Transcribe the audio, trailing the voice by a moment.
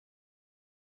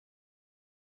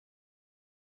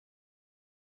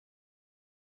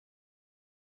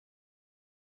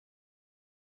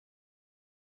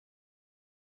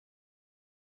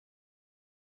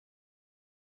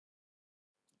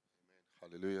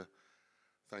Hallelujah.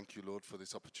 Thank you, Lord, for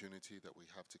this opportunity that we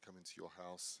have to come into your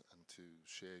house and to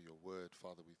share your word.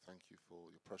 Father, we thank you for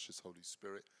your precious Holy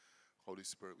Spirit. Holy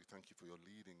Spirit, we thank you for your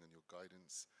leading and your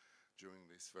guidance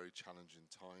during this very challenging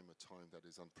time, a time that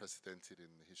is unprecedented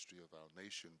in the history of our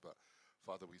nation. But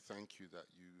Father, we thank you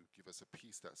that you give us a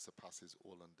peace that surpasses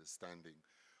all understanding.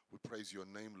 We praise your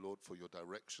name, Lord, for your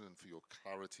direction and for your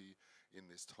clarity in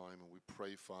this time. And we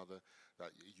pray, Father,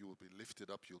 that you will be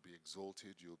lifted up, you'll be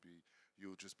exalted,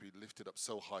 you'll just be lifted up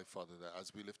so high, Father, that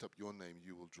as we lift up your name,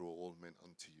 you will draw all men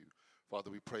unto you. Father,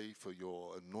 we pray for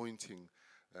your anointing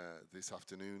this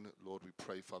afternoon. Lord, we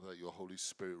pray, Father, that your Holy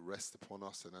Spirit rest upon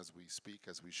us, and as we speak,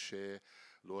 as we share,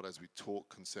 Lord, as we talk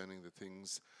concerning the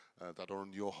things that are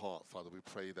on your heart, Father, we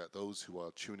pray that those who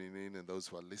are tuning in and those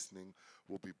who are listening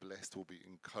will be blessed, will be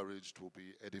encouraged, will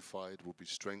be edified, will be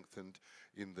strengthened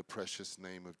in the precious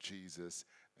name of Jesus.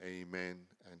 Amen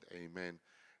and amen.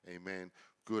 Amen.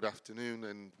 Good afternoon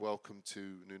and welcome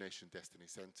to New Nation Destiny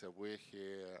Center. We're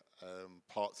here,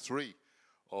 part 3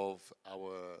 of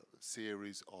our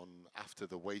series on After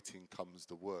the Waiting Comes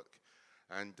the Work.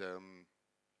 And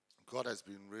God has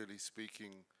been really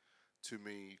speaking to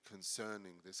me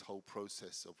concerning this whole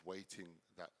process of waiting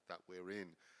that we're in.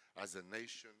 As a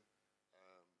nation,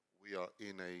 we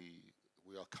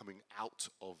are coming out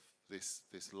of this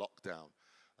lockdown.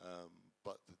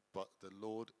 But the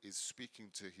Lord is speaking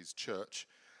to his church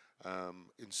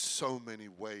in so many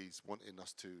ways, wanting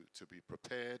us to be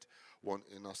prepared,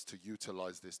 wanting us to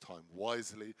utilize this time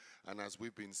wisely. And as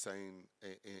we've been saying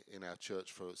in our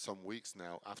church for some weeks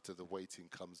now, after the waiting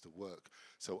comes the work.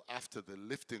 So after the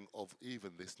lifting of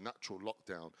even this natural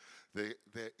lockdown, there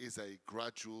is a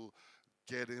gradual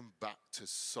getting back to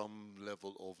some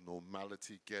level of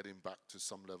normality, getting back to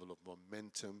some level of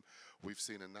momentum. We've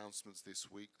seen announcements this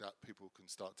week that people can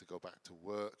start to go back to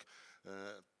work,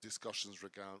 discussions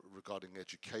regarding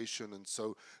education. And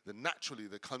so naturally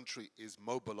the country is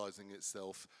mobilizing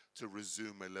itself to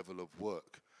resume a level of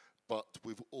work. But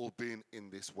we've all been in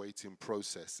this waiting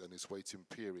process and this waiting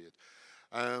period.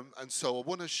 And so I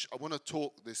want to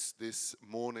talk this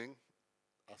morning,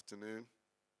 afternoon,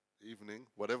 evening,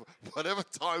 whatever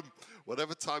time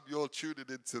you're tuning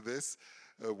into this,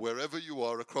 wherever you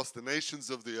are across the nations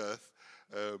of the earth,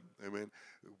 amen.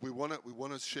 We want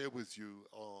to share with you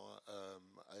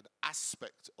an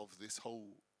aspect of this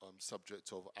whole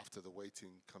subject of after the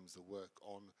waiting comes the work,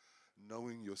 on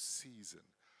knowing your season.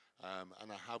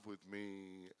 And I have with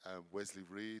me Wesley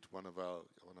Reed, one of our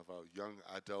young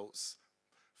adults,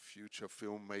 future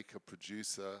filmmaker,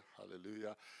 producer,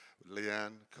 hallelujah.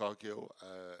 Leanne Cargill,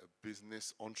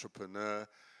 business entrepreneur,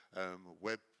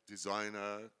 web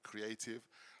designer, creative.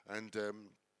 And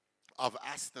I've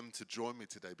asked them to join me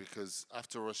today because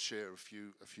after I share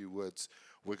a few words,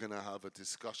 we're going to have a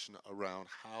discussion around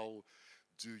how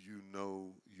do you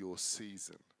know your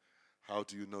season? How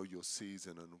do you know your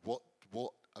season? And what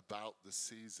about the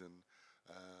season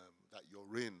that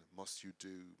you're in must you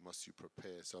do, must you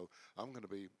prepare? So I'm going to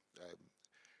be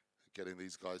getting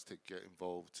these guys to get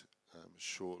involved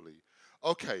shortly.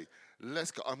 Okay,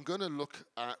 let's go. I'm going to look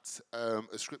at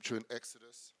a scripture in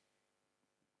Exodus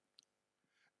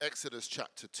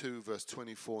chapter 2, verse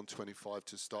 24 and 25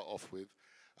 to start off with,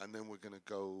 and then we're going to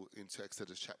go into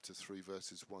Exodus chapter 3,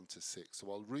 verses 1 to 6. So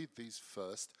I'll read these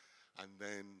first and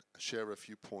then share a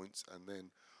few points, and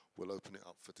then we'll open it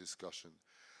up for discussion.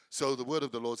 So the word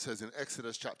of the Lord says in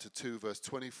Exodus chapter 2, verse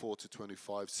 24 to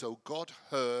 25, "So God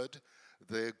heard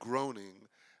their groaning,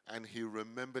 and he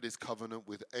remembered his covenant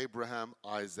with Abraham,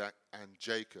 Isaac, and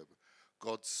Jacob.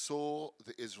 God saw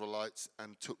the Israelites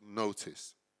and took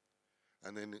notice."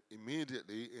 And then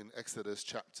immediately in Exodus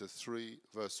chapter 3,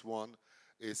 verse 1,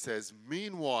 it says,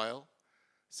 meanwhile,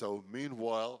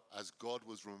 as God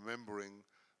was remembering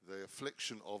the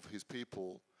affliction of his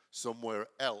people somewhere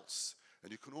else,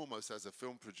 and you can almost, as a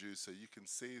film producer, you can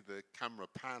see the camera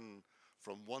pan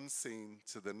from one scene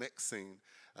to the next scene.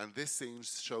 And this scene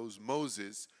shows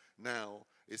Moses now.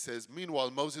 It says, meanwhile,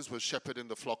 Moses was shepherding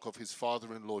the flock of his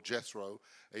father-in-law Jethro,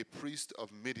 a priest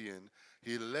of Midian.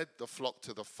 He led the flock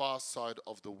to the far side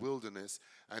of the wilderness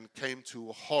and came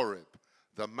to Horeb,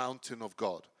 the mountain of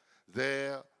God.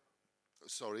 There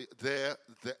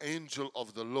the angel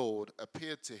of the Lord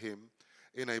appeared to him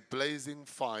in a blazing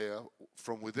fire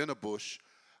from within a bush,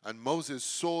 and Moses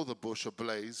saw the bush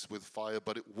ablaze with fire,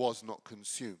 but it was not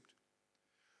consumed.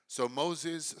 So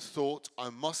Moses thought, I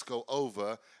must go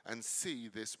over and see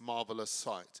this marvelous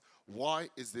sight. Why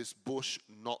is this bush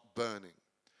not burning?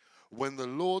 When the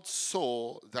Lord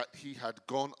saw that he had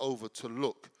gone over to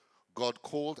look, God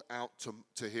called out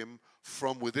to him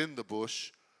from within the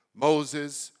bush,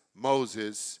 Moses,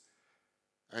 Moses.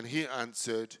 And he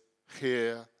answered,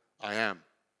 here I am.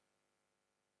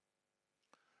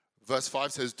 Verse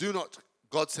 5 says,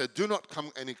 God said, do not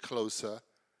come any closer.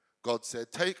 God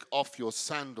said, take off your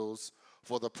sandals,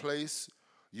 for the place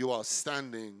you are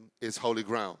standing is holy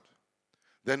ground.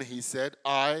 Then he said,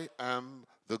 I am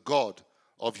the God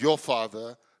of your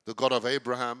father, the God of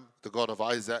Abraham, the God of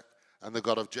Isaac, and the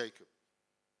God of Jacob.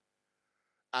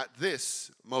 At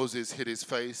this, Moses hid his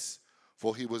face,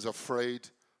 for he was afraid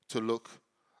to look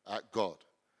at God.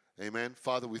 Amen.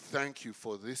 Father, we thank you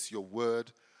for this, your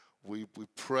word. We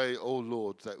pray, oh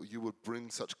Lord, that you would bring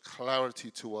such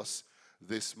clarity to us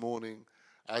this morning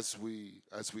as we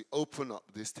open up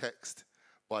this text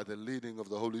by the leading of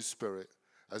the Holy Spirit,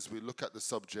 as we look at the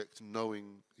subject,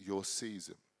 knowing your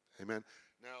season. Amen.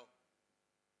 Now,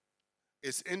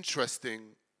 it's interesting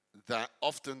that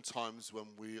oftentimes when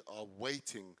we are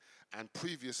waiting, and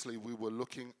previously we were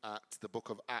looking at the book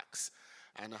of Acts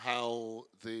and how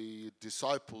the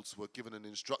disciples were given an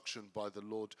instruction by the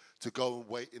Lord to go and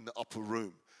wait in the upper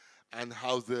room, and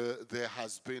how there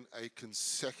has been a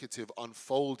consecutive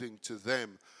unfolding to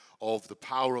them of the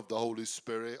power of the Holy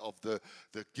Spirit, of the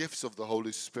gifts of the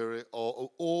Holy Spirit,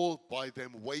 all by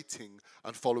them waiting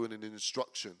and following an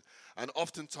instruction. And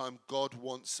oftentimes God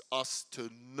wants us to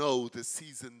know the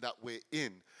season that we're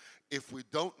in. If we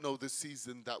don't know the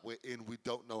season that we're in, we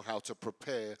don't know how to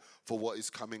prepare for what is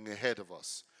coming ahead of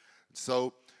us.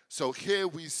 So here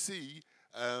we see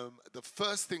the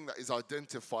first thing that is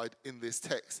identified in this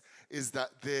text is that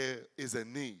there is a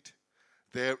need.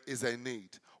 There is a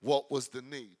need. What was the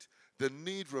need? The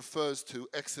need refers to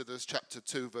Exodus chapter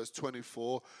 2, verse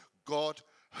 24. God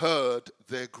heard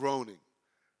their groaning.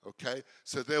 Okay,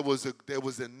 so there was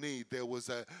a need.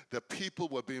 The people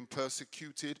were being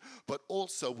persecuted, but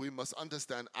also we must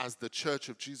understand as the Church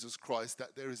of Jesus Christ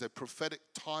that there is a prophetic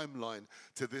timeline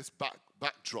to this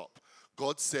backdrop.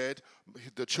 God said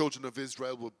the children of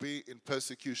Israel would be in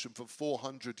persecution for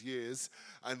 400 years,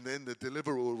 and then the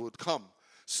deliverer would come.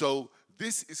 So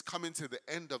this is coming to the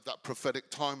end of that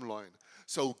prophetic timeline.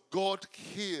 So God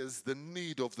hears the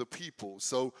need of the people.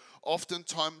 So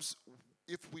oftentimes,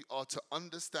 if we are to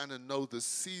understand and know the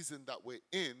season that we're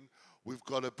in, we've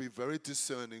got to be very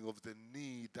discerning of the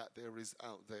need that there is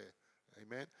out there.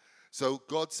 Amen. So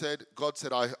God said,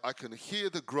 I can hear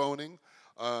the groaning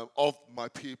of my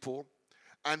people.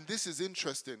 And this is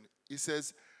interesting. He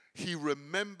says, he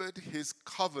remembered his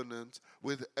covenant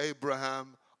with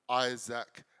Abraham,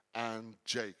 Isaac, and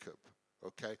Jacob.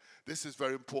 Okay? This is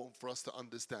very important for us to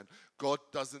understand. God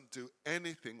doesn't do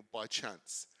anything by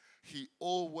chance. He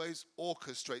always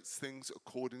orchestrates things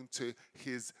according to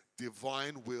his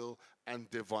divine will and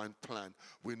divine plan.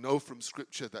 We know from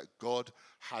Scripture that God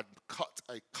had cut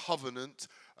a covenant.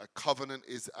 A covenant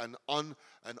is an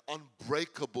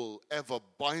unbreakable,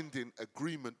 ever-binding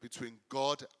agreement between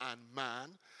God and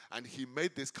man. And he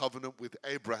made this covenant with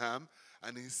Abraham.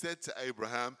 And he said to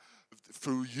Abraham,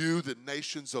 through you, the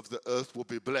nations of the earth will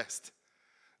be blessed.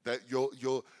 That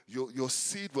your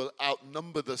seed will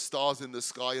outnumber the stars in the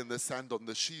sky and the sand on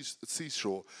the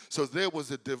seashore. So there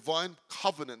was a divine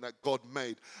covenant that God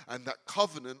made. And that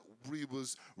covenant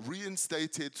was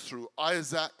reinstated through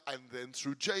Isaac and then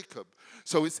through Jacob.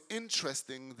 So it's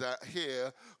interesting that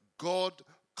here God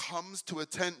comes to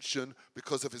attention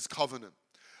because of his covenant.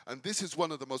 And this is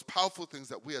one of the most powerful things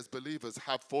that we as believers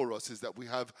have for us, is that we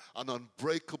have an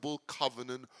unbreakable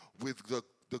covenant with the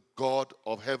God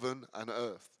of heaven and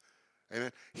earth.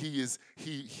 Amen.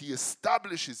 He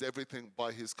establishes everything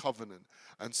by his covenant.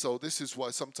 And so this is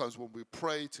why sometimes when we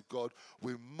pray to God,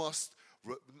 we must,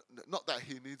 not that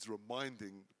he needs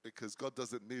reminding, because God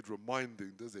doesn't need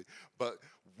reminding, does he? But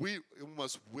we're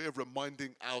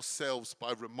reminding ourselves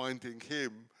by reminding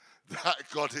him that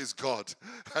God is God.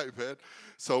 Amen.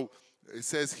 So it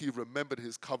says he remembered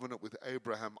his covenant with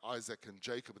Abraham, Isaac, and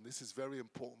Jacob. And this is very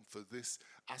important for this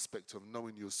aspect of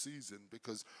knowing your season,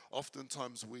 because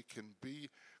oftentimes we can be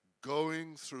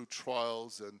going through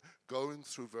trials and going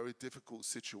through very difficult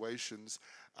situations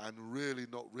and really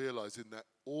not realizing that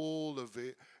all of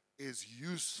it is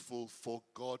useful for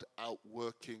God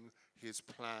outworking his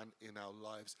plan in our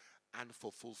lives and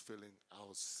for fulfilling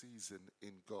our season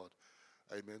in God.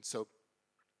 Amen. So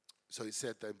he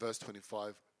said that in verse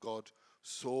 25, God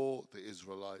saw the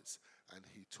Israelites and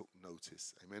he took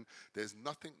notice. Amen. There's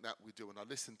nothing that we do. And I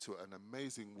listened to an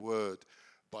amazing word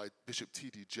by Bishop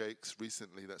T.D. Jakes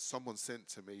recently that someone sent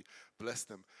to me, bless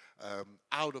them,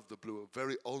 out of the blue, a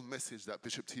very old message that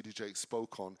Bishop T.D. Jakes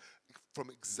spoke on from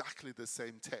exactly the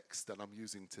same text that I'm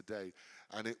using today.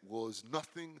 And it was,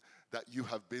 nothing that you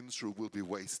have been through will be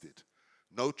wasted.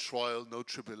 No trial, no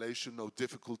tribulation, no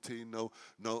difficulty, no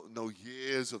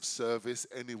years of service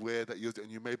anywhere that you're,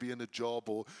 and you may be in a job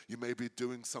or you may be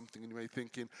doing something and you may be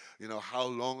thinking, how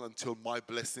long until my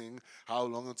blessing, how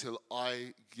long until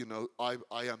I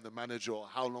am the manager, or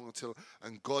how long until,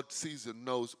 and God sees and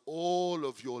knows all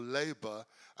of your labor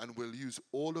and will use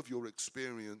all of your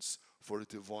experience for a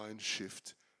divine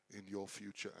shift in your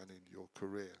future and in your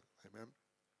career. Amen.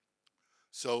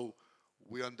 So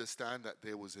we understand that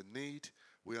there was a need.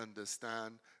 We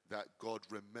understand that God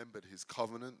remembered his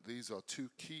covenant. These are two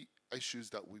key issues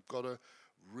that we've got to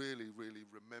really, really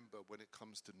remember when it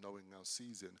comes to knowing our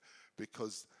season,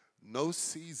 because no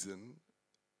season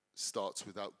starts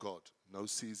without God. No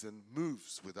season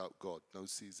moves without God. No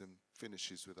season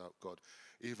finishes without God.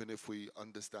 Even if we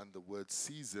understand the word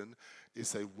season,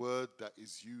 it's a word that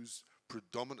is used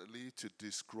predominantly to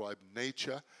describe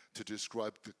nature, to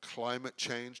describe the climate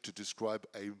change, to describe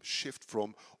a shift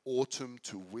from autumn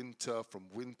to winter, from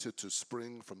winter to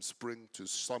spring, from spring to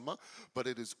summer. But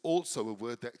it is also a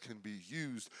word that can be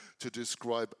used to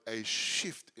describe a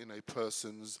shift in a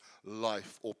person's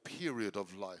life or period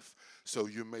of life. So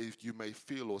you may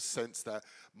feel or sense that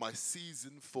my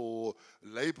season for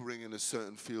laboring in a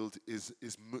certain field is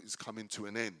coming to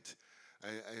an end.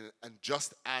 And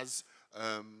just as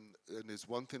and there's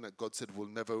one thing that God said will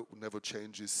never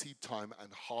change, is seed time and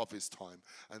harvest time,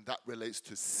 and that relates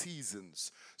to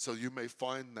seasons. So you may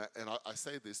find that, and I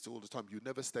say this all the time, you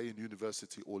never stay in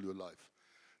university all your life.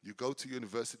 You go to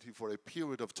university for a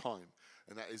period of time,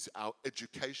 and that is our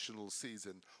educational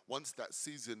season. Once that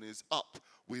season is up,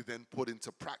 we then put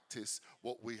into practice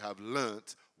what we have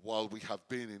learnt while we have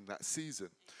been in that season.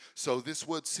 So this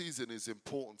word season is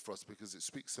important for us because it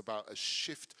speaks about a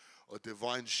shift, a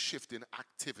divine shift in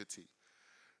activity.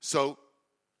 So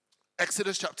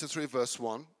Exodus chapter 3 verse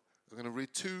 1, I'm going to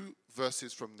read 2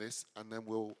 verses from this, and then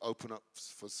we'll open up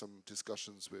for some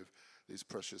discussions with these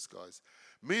precious guys.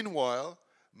 Meanwhile,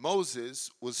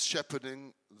 Moses was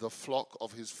shepherding the flock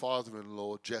of his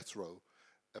father-in-law Jethro,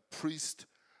 a priest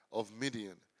of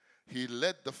Midian. He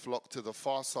led the flock to the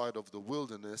far side of the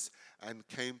wilderness and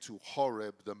came to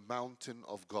Horeb, the mountain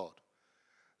of God.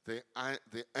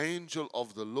 The angel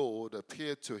of the Lord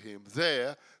appeared to him.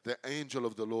 There, the angel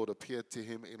of the Lord appeared to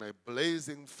him in a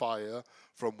blazing fire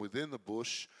from within the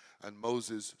bush, and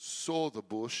Moses saw the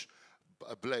bush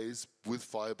ablaze with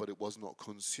fire, but it was not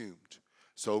consumed.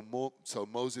 So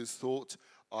Moses thought,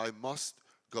 I must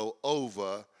go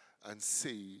over and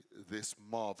see this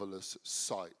marvelous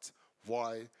sight.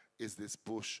 Why is this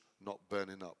bush not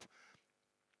burning up?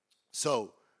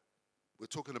 So we're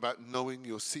talking about knowing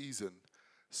your season.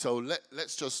 So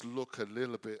let's just look a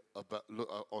little bit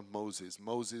on Moses.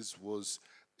 Moses was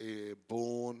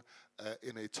born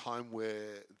in a time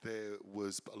where there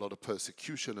was a lot of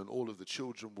persecution, and all of the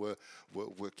children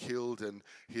were killed, and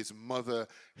his mother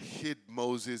hid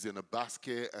Moses in a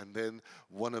basket, and then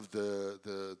one of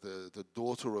the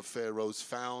daughter of Pharaohs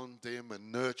found him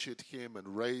and nurtured him and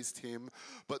raised him.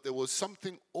 But there was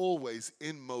something always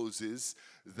in Moses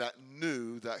that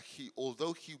knew that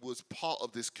although he was part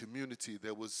of this community,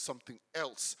 there was something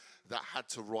else that had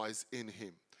to rise in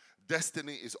him.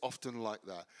 Destiny is often like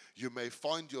that. You may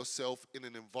find yourself in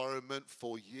an environment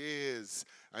for years,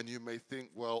 and you may think,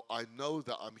 well, I know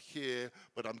that I'm here,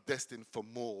 but I'm destined for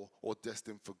more or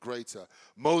destined for greater.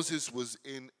 Moses was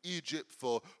in Egypt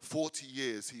for 40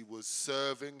 years. He was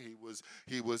serving. He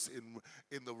was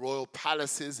in the royal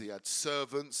palaces. He had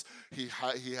servants. He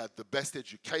had the best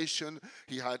education.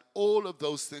 He had all of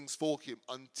those things for him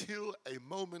until a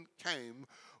moment came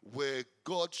where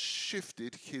God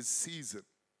shifted his season.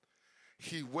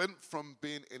 He went from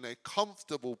being in a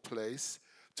comfortable place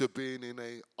to being in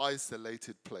an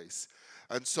isolated place.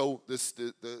 And so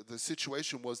the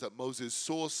situation was that Moses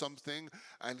saw something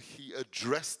and he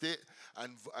addressed it,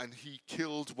 and he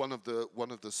killed one of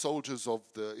the soldiers of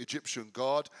the Egyptian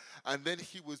guard, and then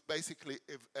he was basically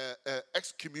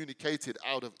excommunicated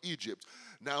out of Egypt.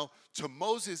 Now, to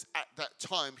Moses at that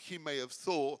time, he may have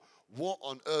thought, what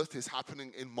on earth is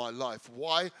happening in my life?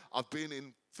 Why? I've been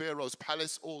in Pharaoh's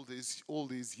palace all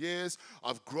these years.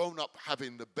 I've grown up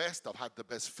having the best. I've had the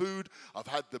best food. I've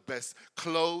had the best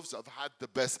clothes. I've had the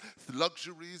best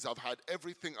luxuries. I've had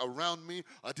everything around me.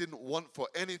 I didn't want for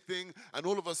anything. And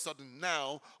all of a sudden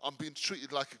now I'm being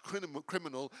treated like a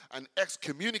criminal and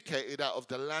excommunicated out of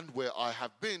the land where I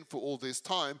have been for all this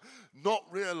time, not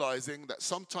realizing that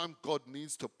sometimes God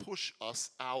needs to push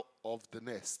us out of the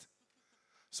nest.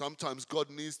 Sometimes God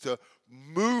needs to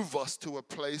move us to a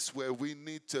place where we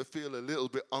need to feel a little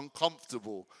bit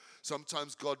uncomfortable.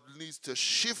 Sometimes God needs to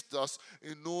shift us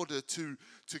in order to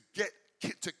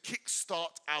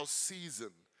kickstart our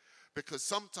season. Because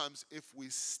sometimes if we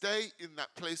stay in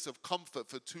that place of comfort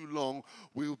for too long,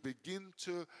 we'll begin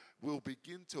to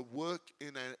work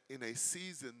in a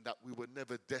season that we were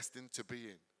never destined to be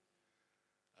in.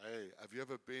 Hey, have you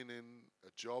ever been in a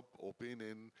job or been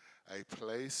in a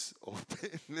place or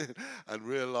and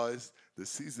realized the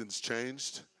season's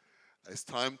changed? It's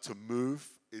time to move.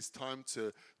 It's time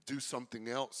to do something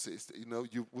else.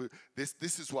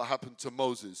 This is what happened to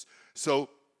Moses. So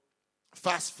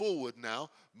fast forward now,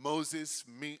 Moses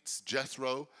meets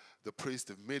Jethro, the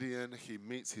priest of Midian. He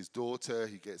meets his daughter.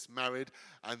 He gets married.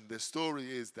 And the story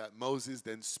is that Moses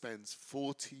then spends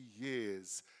 40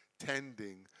 years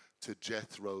tending to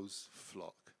Jethro's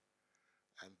flock.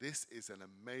 And this is an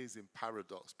amazing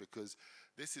paradox, because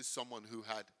this is someone who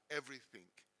had everything,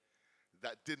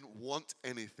 that didn't want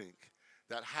anything,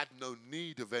 that had no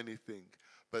need of anything.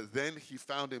 But then he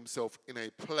found himself in a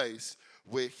place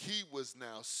where he was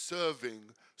now serving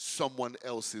someone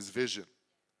else's vision.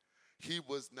 He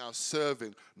was now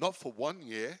serving, not for 1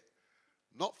 year,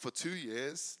 not for 2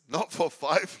 years, not for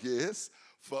 5 years,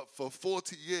 but for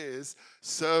 40 years,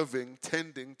 serving,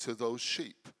 tending to those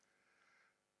sheep,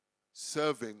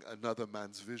 serving another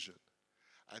man's vision.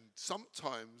 And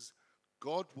sometimes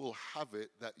God will have it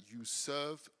that you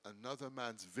serve another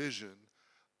man's vision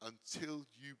until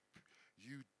you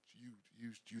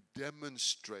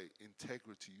demonstrate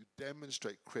integrity, you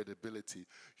demonstrate credibility,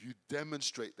 you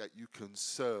demonstrate that you can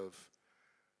serve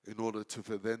in order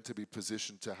for then to be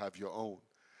positioned to have your own.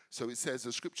 So it says,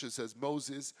 the scripture says,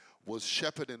 Moses was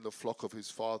shepherding the flock of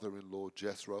his father-in-law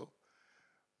Jethro.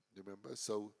 Remember?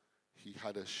 So he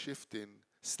had a shift in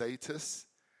status.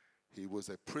 He was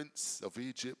a prince of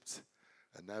Egypt,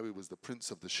 and now he was the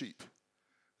prince of the sheep,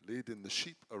 leading the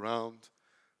sheep around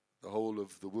the whole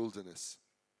of the wilderness.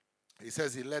 He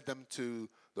says he led them to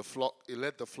the flock. He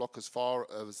led the flock as far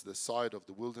as the side of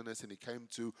the wilderness, and he came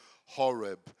to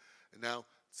Horeb. Now,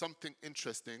 something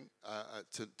interesting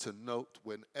to note: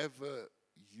 whenever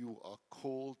you are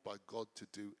called by God to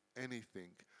do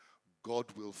anything, God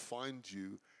will find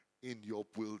you in your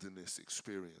wilderness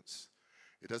experience.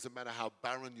 It doesn't matter how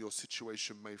barren your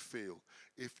situation may feel.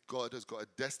 If God has got a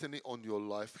destiny on your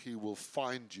life, he will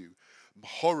find you.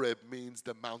 Horeb means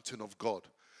the mountain of God.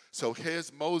 So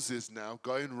here's Moses now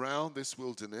going around this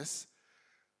wilderness,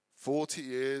 40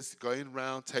 years, going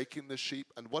around, taking the sheep.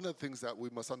 And one of the things that we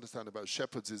must understand about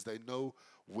shepherds is they know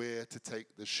where to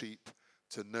take the sheep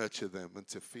to nurture them and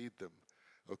to feed them.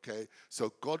 Okay?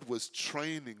 So God was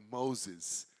training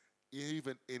Moses,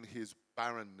 even in his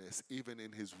barrenness, even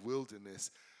in his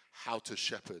wilderness, how to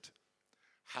shepherd,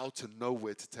 how to know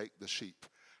where to take the sheep,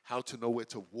 how to know where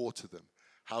to water them,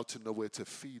 how to know where to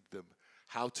feed them,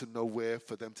 how to know where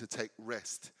for them to take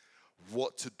rest,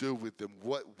 what to do with them,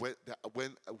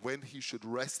 when he should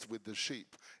rest with the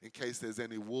sheep in case there's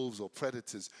any wolves or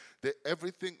predators.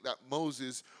 Everything that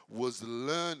Moses was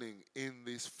learning in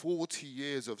these 40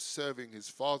 years of serving his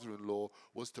father-in-law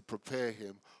was to prepare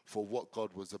him for what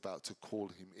God was about to call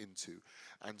him into.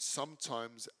 And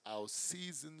sometimes our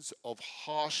seasons of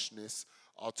harshness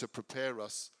are to prepare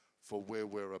us for where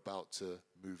we're about to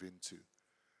move into.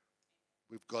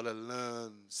 We've got to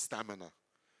learn stamina.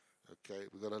 Okay,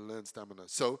 we've got to learn stamina.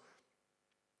 So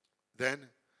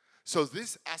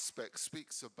this aspect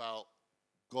speaks about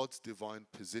God's divine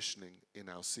positioning in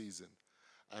our season,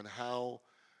 and how,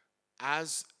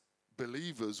 as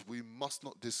believers, we must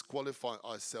not disqualify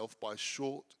ourselves by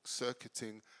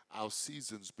short-circuiting our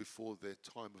seasons before their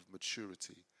time of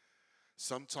maturity.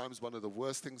 Sometimes one of the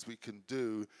worst things we can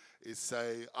do is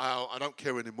say, oh, I don't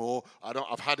care anymore.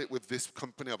 I've had it with this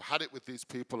company. I've had it with these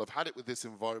people. I've had it with this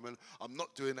environment. I'm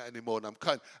not doing that anymore.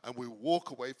 And we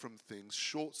walk away from things,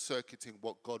 short-circuiting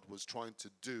what God was trying to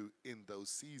do in those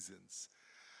seasons.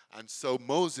 And so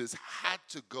Moses had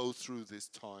to go through this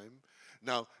time.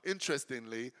 Now,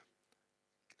 interestingly,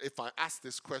 if I ask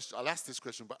this question, I'll ask this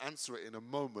question, but answer it in a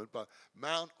moment. But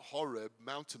Mount Horeb,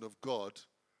 mountain of God,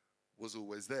 was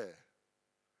always there.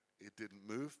 It didn't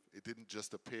move. It didn't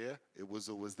just appear. It was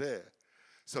always there.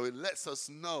 So it lets us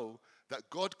know that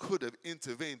God could have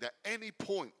intervened at any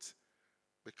point,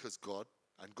 because God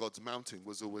and God's mountain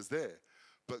was always there.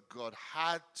 But God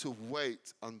had to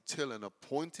wait until an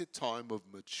appointed time of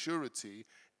maturity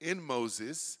in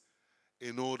Moses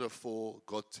in order for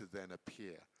God to then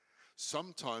appear.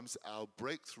 Sometimes our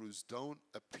breakthroughs don't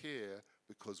appear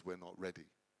because we're not ready.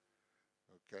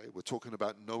 Okay? We're talking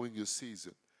about knowing your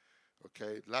season.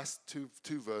 Okay, last two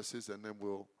verses, and then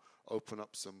we'll open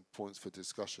up some points for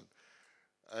discussion.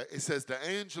 It says, the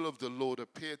angel of the Lord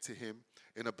appeared to him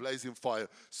in a blazing fire.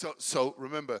 So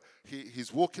remember,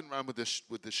 he's walking around with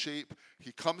the sheep.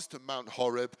 He comes to Mount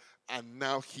Horeb, and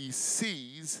now he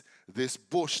sees this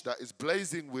bush that is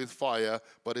blazing with fire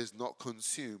but is not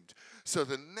consumed. So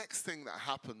the next thing that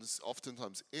happens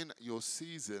oftentimes in your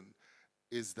season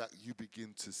is that you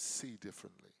begin to see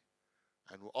differently.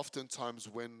 And oftentimes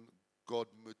when God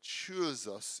matures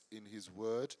us in his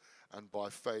word and by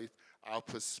faith, our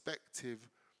perspective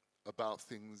about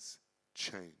things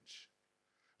change.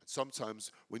 And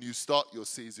sometimes when you start your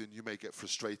season, you may get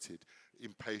frustrated,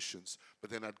 impatience.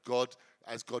 But then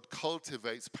as God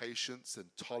cultivates patience and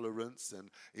tolerance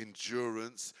and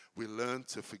endurance, we learn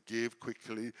to forgive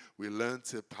quickly. We learn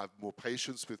to have more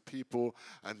patience with people.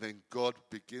 And then God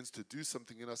begins to do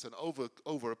something in us. And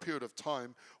over a period of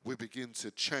time, we begin to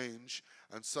change.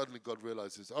 And suddenly God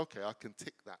realizes, okay, I can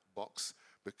tick that box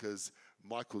because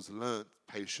Michael's learned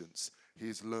patience.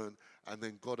 He's learned. And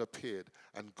then God appeared.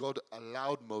 And God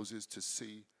allowed Moses to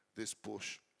see this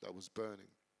bush that was burning.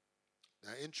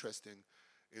 Now, interesting,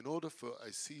 in order for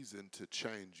a season to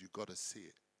change, you've got to see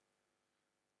it.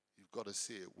 You've got to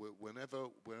see it. Whenever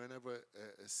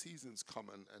a seasons come,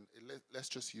 and let's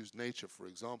just use nature, for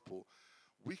example,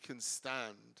 we can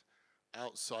stand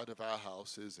outside of our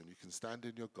houses, and you can stand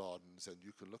in your gardens, and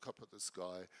you can look up at the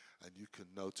sky, and you can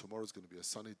know tomorrow's going to be a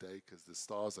sunny day because the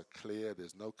stars are clear,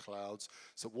 there's no clouds.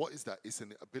 So what is that? It's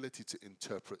an ability to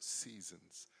interpret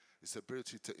seasons. It's the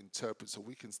ability to interpret, so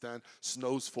we can stand,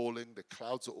 snow's falling, the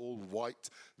clouds are all white.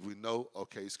 We know,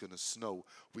 okay, it's going to snow.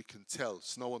 We can tell,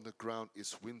 snow on the ground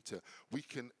is winter. We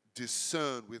can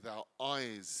discern with our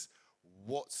eyes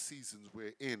what seasons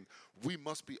we're in. We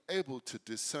must be able to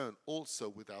discern also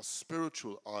with our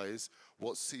spiritual eyes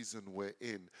what season we're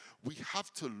in. We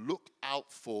have to look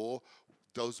out for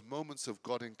those moments of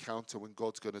God encounter when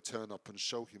God's going to turn up and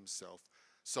show himself.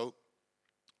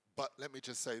 But let me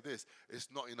just say this, it's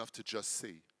not enough to just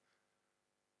see.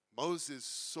 Moses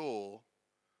saw,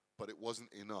 but it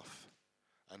wasn't enough.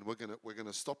 And we're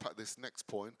gonna stop at this next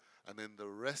point, and then the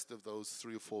rest of those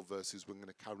 3 or 4 verses we're going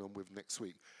to carry on with next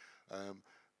week.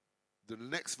 The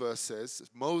next verse says,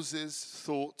 Moses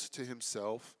thought to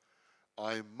himself,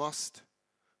 I must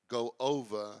go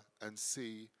over and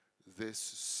see this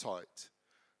sight.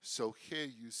 So here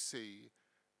you see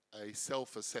a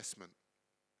self-assessment.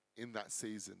 In that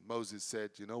season, Moses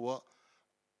said, you know what?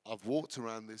 I've walked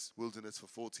around this wilderness for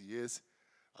 40 years,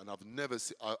 and I've never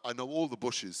seen, I know all the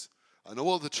bushes. I know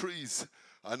all the trees.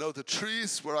 I know the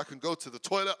trees where I can go to the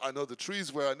toilet. I know the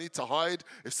trees where I need to hide.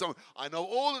 I know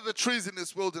all of the trees in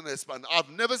this wilderness, but I've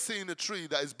never seen a tree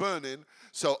that is burning,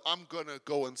 so I'm going to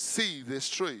go and see this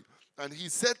tree. And he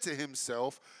said to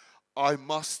himself, I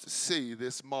must see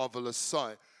this marvelous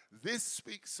sight. This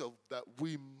speaks of that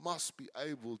we must be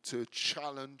able to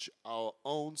challenge our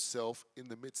own self in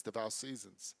the midst of our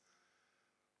seasons.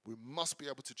 We must be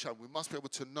able to challenge. We must be able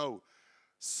to know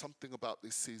something about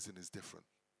this season is different.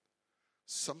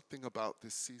 Something about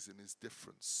this season is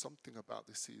different. Something about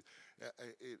this season.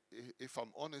 If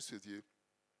I'm honest with you,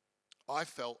 I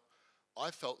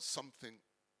felt something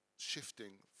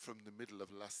shifting from the middle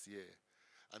of last year.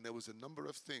 And there was a number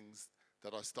of things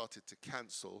that I started to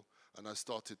cancel and I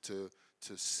started to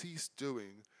cease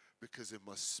doing because in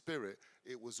my spirit,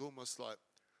 it was almost like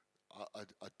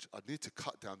I need to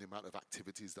cut down the amount of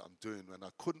activities that I'm doing, and I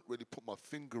couldn't really put my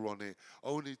finger on it,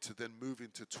 only to then move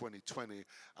into 2020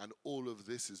 and all of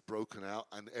this is broken out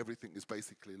and everything is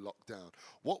basically locked down.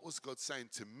 What was God saying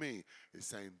to me is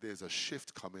saying there's a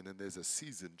shift coming and there's a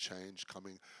season change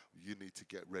coming. You need to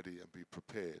get ready and be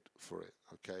prepared for it,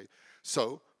 okay?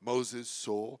 So Moses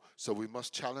saw, so we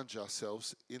must challenge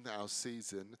ourselves in our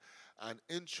season. And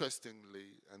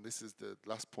interestingly, and this is the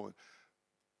last point,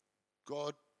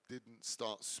 God didn't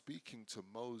start speaking to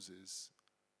Moses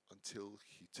until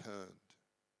he turned.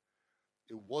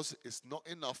 It's not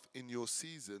enough in your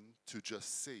season to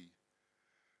just see.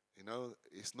 You know,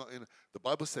 it's not in. The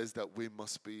Bible says that we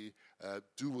must be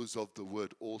doers of the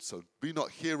word also. Be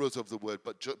not hearers of the word,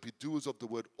 but be doers of the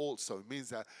word also. It means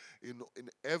that in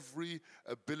every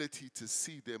ability to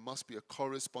see, there must be a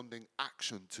corresponding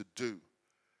action to do.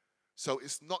 So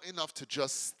it's not enough to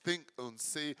just think and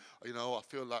see, you know, I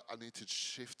feel like I need to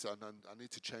shift and I need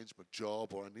to change my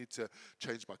job, or I need to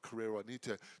change my career, or I need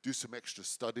to do some extra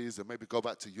studies and maybe go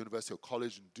back to university or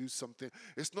college and do something.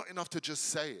 It's not enough to just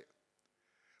say it.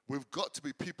 We've got to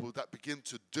be people that begin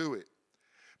to do it,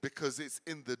 because it's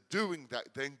in the doing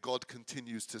that then God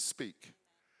continues to speak.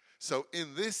 So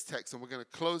in this text, and we're going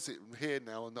to close it here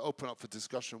now and open up for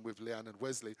discussion with Leanne and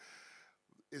Wesley,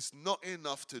 it's not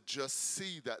enough to just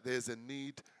see that there's a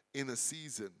need in a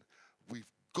season. We've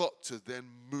got to then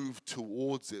move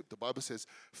towards it. The Bible says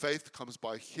faith comes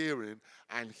by hearing,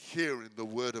 and hearing the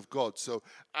word of God. So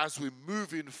as we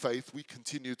move in faith, we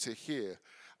continue to hear.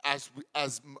 As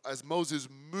Moses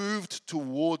moved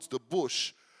towards the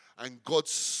bush, and God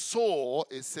saw,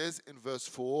 it says in verse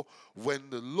 4, when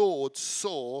the Lord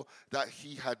saw that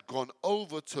he had gone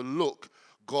over to look,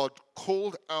 God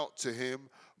called out to him,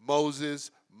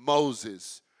 Moses,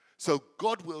 Moses. So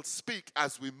God will speak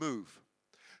as we move.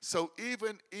 So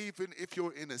even if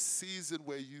you're in a season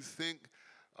where you think,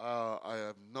 I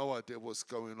have no idea what's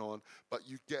going on, but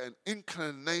you get an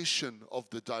inclination of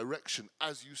the direction,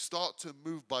 as you start to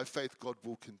move by faith, God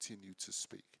will continue to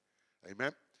speak.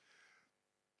 Amen?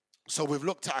 So we've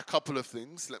looked at a couple of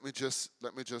things. Let me just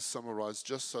summarize,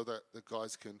 just so that the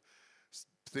guys can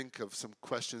think of some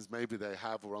questions maybe they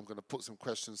have, or I'm going to put some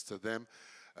questions to them.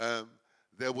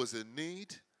 There was a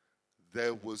need.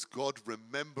 There was God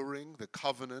remembering the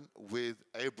covenant with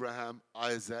Abraham,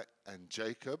 Isaac, and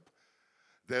Jacob.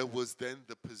 There was then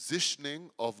the positioning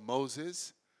of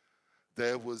Moses.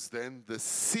 There was then the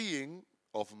seeing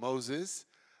of Moses.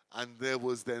 And there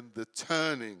was then the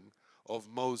turning of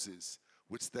Moses,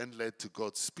 which then led to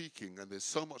God speaking. And there's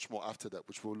so much more after that,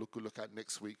 which we'll look at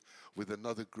next week with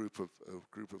another group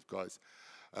of guys.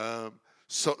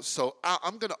 So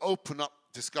I'm going to open up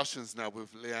discussions now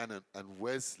with Leanne and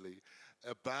Wesley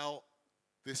about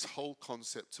this whole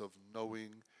concept of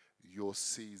knowing your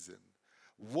season.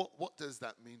 What does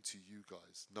that mean to you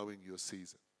guys, knowing your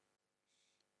season?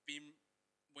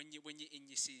 When you're in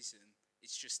your season,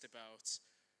 it's just about,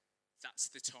 that's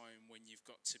the time when you've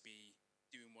got to be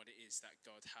doing what it is that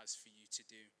God has for you to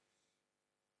do.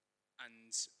 And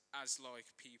as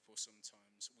like people,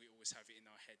 sometimes we always have it in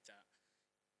our head that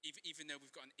even though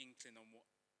we've got an inkling on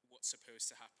what's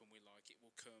supposed to happen, we're like, it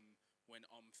will come when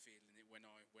I'm feeling it, when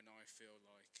I feel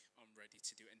like I'm ready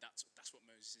to do it. And that's what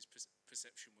Moses'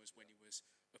 perception was when he was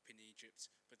up in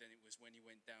Egypt. But then it was when he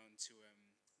went down to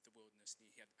the wilderness and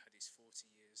he had his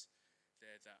 40 years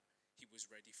there that he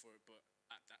was ready for it. But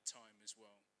at that time as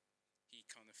well, he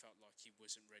kind of felt like he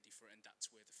wasn't ready for it. And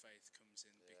that's where the faith comes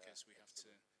in, because we have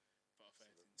to put our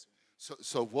faith into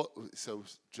it. So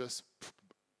just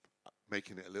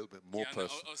making it a little bit more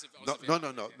personal. No,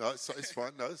 it's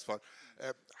fine. No, it's fine.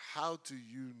 How do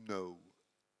you know,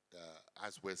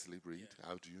 as Wesley Reed,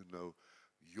 how do you know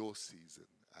your season?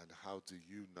 And how do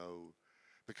you know,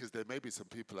 because there may be some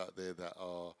people out there that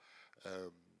are,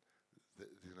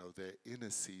 they're in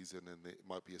a season, and it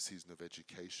might be a season of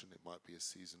education, it might be a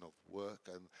season of work,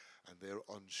 and they're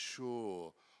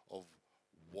unsure of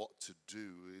what to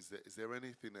do. Is there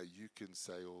anything that you can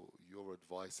say, or your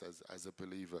advice as a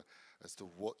believer, as to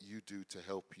what you do to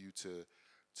help you to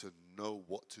know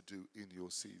what to do in your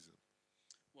season?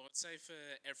 Well, I'd say for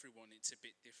everyone it's a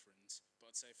bit different,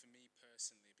 but I'd say for me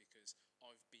personally, because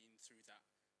I've been through that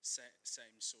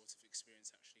same sort of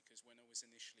experience actually, because when I was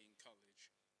initially in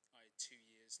college, I had 2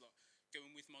 years, like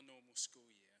going with my normal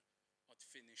school year, I'd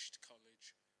finished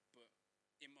college, but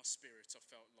in my spirit I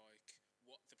felt like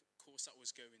what the course that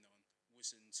was going on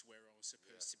wasn't where I was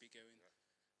supposed to be going.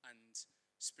 And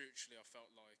spiritually I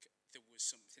felt like there was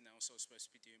something else I was supposed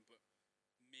to be doing, but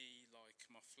me, like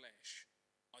my flesh,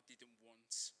 I didn't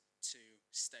want to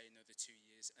stay another 2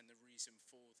 years. And the reason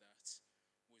for that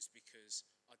was because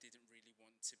I didn't really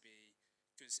want to be,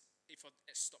 because if I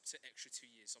stopped at extra 2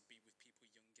 years, I'd be with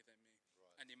people younger than me.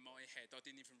 Right. And in my head, I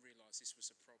didn't even realise this was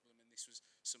a problem, and this was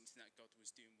something that God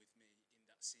was doing with me in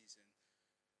that season.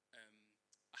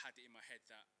 I had it in my head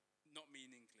that, not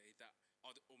meaningly, that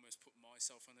I'd almost put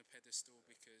myself on a pedestal,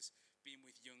 because being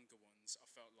with younger ones, I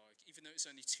felt like, even though it's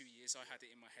only 2 years, I had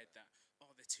it in my head that,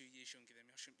 they're 2 years younger than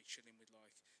me, I shouldn't be chilling with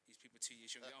like these people 2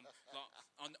 years younger.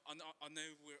 I know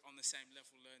we're on the same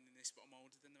level learning this, but I'm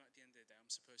older than them at the end of the day.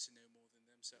 I'm supposed to know more than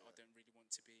them, so I don't really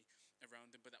want to be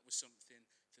around them. But that was something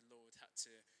the Lord had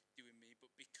to do in me.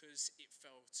 But because it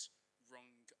felt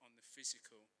wrong on the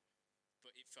physical,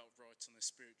 but it felt right on the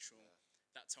spiritual,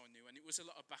 that's how I knew. And it was a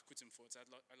lot of backwards and forwards. I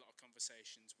had a lot of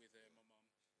conversations with my mum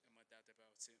and my dad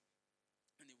about it,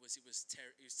 and it was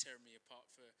tearing me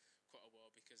apart for quite a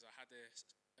while, because I had a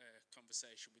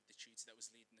conversation with the tutor that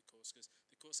was leading the course, because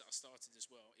the course that I started as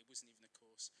well, it wasn't even a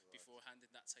course beforehand,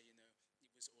 and that's how you know it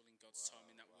was all in God's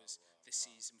timing. That was the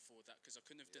season for that, because I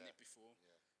couldn't have done it before,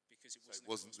 because it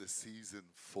wasn't the season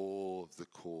for the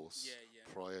course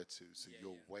prior to. So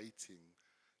you're waiting.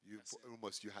 You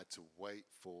had to wait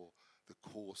for the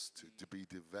course to be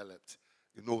developed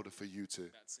in order for you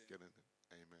to get in.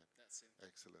 Amen. That's it.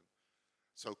 Excellent.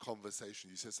 So conversation,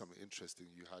 you said something interesting.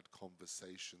 You had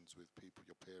conversations with people,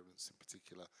 your parents in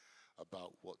particular,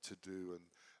 about what to do,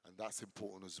 and that's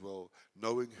important as well.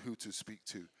 Knowing who to speak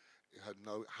to,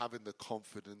 having the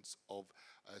confidence of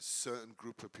a certain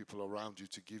group of people around you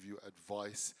to give you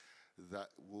advice that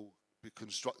will be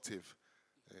constructive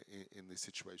in this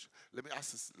situation. Let me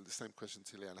ask the same question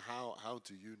to Leanne. How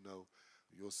do you know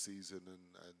your season,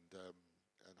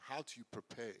 and how do you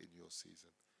prepare in your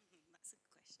season? That's a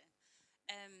good question.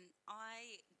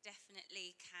 I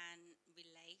definitely can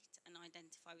relate and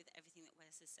identify with everything that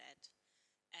Wes has said.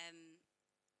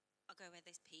 I go where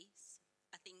there's peace.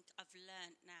 I think I've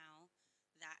learned now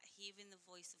that hearing the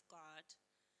voice of God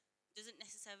doesn't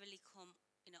necessarily come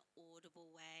in an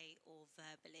audible way or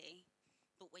verbally,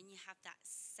 but when you have that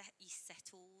you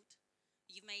settled,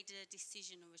 you've made a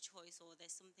decision or a choice, or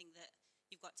there's something that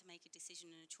you've got to make a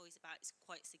decision and a choice about. It's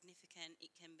quite significant.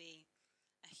 It can be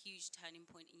a huge turning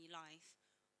point in your life.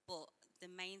 But the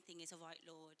main thing is, all right,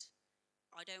 Lord,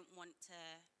 I don't want to,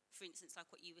 for instance, like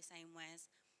what you were saying,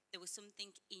 Wes, there was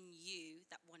something in you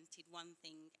that wanted one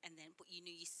thing, but you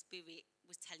knew your spirit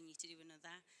was telling you to do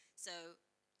another. So,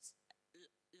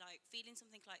 like, feeling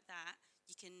something like that,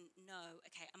 you can know,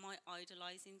 okay, am I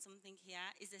idolizing something here?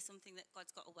 Is there something that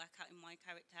God's got to work out in my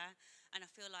character? And I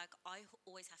feel like I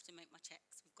always have to make my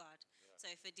checks with God. Yeah. So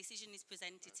if a decision is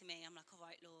presented to me, I'm like, all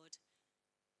right, Lord,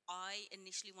 I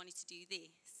initially wanted to do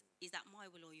this. Is that my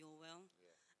will or your will?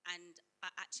 Yeah. And I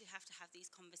actually have to have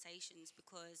these conversations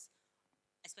because,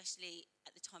 especially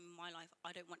at the time in my life,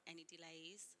 I don't want any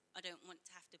delays. I don't want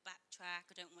to have to backtrack.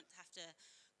 I don't want to have to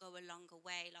go a longer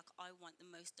way. Like, I want the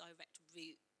most direct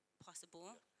route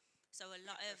possible. Yeah. So a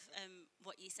lot of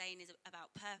what you're saying is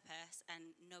about purpose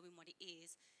and knowing what it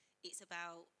is. It's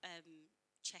about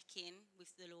checking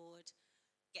with the Lord,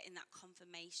 getting that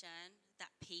confirmation,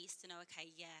 that peace to know, okay,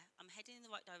 yeah, I'm heading in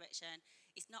the right direction.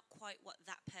 It's not quite what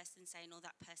that person's saying or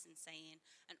that person's saying.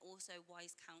 And also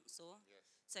wise counsel. Yes.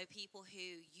 So people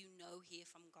who you know hear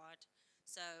from God.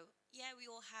 So, yeah, we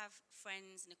all have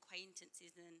friends and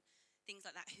acquaintances and things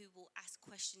like that who will ask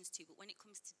questions to. But when it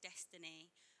comes to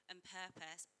destiny and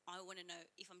purpose, I want to know,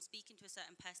 if I'm speaking to a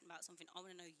certain person about something, I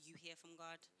want to know you hear from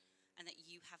God and that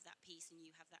you have that peace and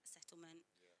you have that settlement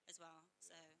as well.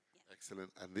 So, yeah.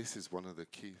 Excellent. And this is one of the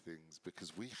key things,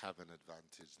 because we have an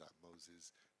advantage that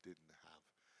Moses didn't have.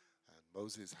 And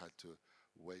Moses had to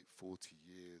wait 40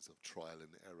 years of trial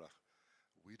and error.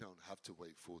 We don't have to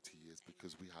wait 40 years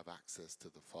because we have access to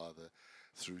the Father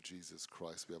through Jesus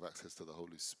Christ. We have access to the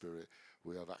Holy Spirit.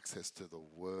 We have access to the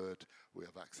Word. We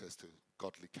have access to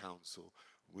godly counsel.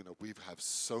 We have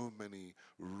so many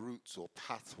routes or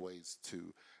pathways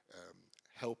to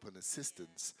help and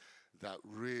assistance that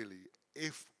really,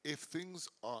 if things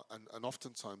are, and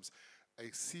oftentimes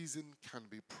a season can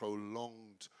be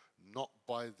prolonged not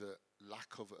by the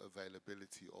lack of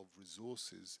availability of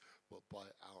resources, but by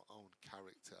our own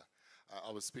character.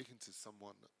 I was speaking to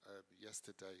someone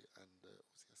yesterday,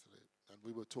 and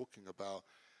we were talking about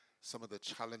some of the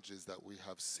challenges that we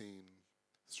have seen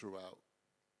throughout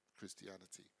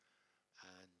Christianity,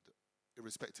 and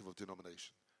irrespective of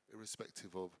denomination,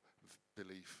 irrespective of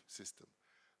belief system.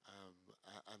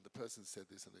 And the person said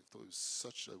this, and I thought it was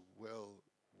such a well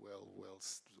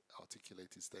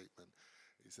articulated statement.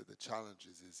 He said the challenge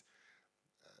is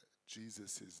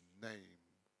Jesus' name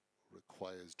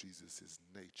requires Jesus'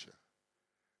 nature.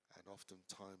 And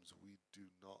oftentimes we do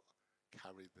not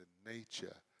carry the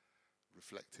nature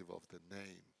reflective of the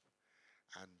name.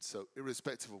 And so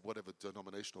irrespective of whatever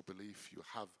denominational belief you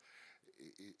have,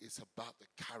 it's about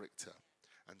the character.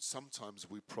 And sometimes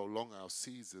we prolong our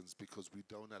seasons because we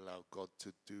don't allow God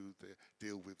to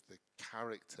deal with the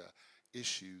character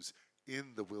issues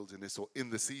in the wilderness or in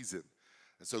the season.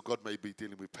 And so God may be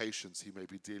dealing with patience. He may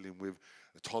be dealing with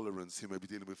tolerance. He may be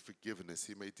dealing with forgiveness.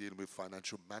 He may be dealing with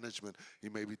financial management. He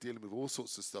may be dealing with all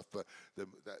sorts of stuff. But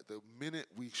the minute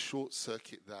we short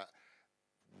circuit that,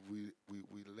 we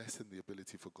lessen the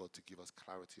ability for God to give us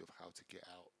clarity of how to get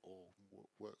out or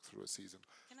work through a season.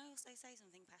 Can I also say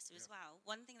something, Pastor, as well?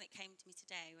 One thing that came to me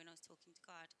today when I was talking to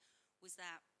God was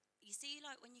that, you see,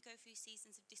 like when you go through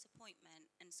seasons of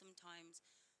disappointment, and sometimes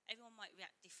everyone might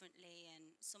react differently,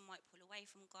 and some might pull away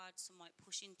from God, some might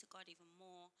push into God even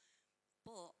more.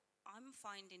 But I'm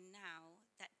finding now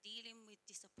that dealing with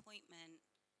disappointment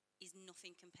is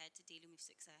nothing compared to dealing with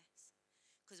success.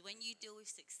 Because when you deal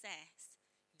with success,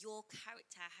 your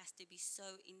character has to be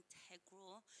so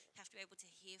integral. You have to be able to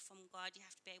hear from God. You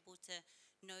have to be able to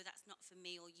know that's not for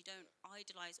me, or you don't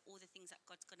idolize all the things that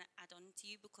God's going to add on to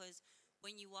you, because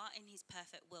when you are in his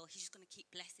perfect will, he's just going to keep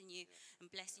blessing you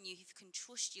and blessing you. If you can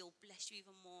trust you, he'll bless you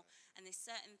even more. And there's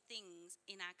certain things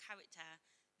in our character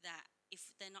that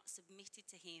if they're not submitted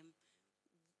to him,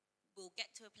 will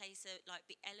get to a place of like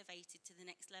be elevated to the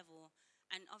next level.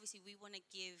 And obviously, we want to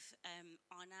give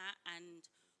honor and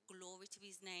glory to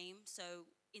his name. So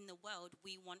in the world,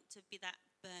 we want to be that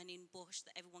burning bush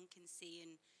that everyone can see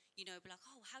and, you know, be like,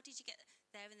 oh, how did you get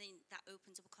there? And then that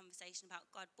opens up a conversation about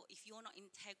God. But if you're not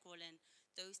integral and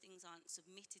those things aren't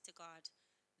submitted to God,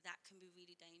 that can be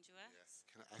really dangerous. Yes.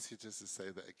 Can I ask you just to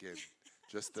say that again?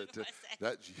 Just What did I say?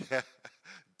 that yeah,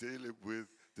 dealing with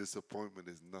disappointment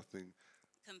is nothing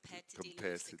Compared to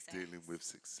dealing with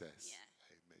success. Yeah.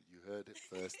 Amen. You heard it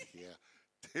first here.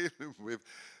 Dealing with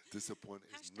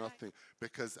disappointment is Hashtag. nothing.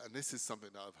 Because, and this is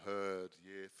something that I've heard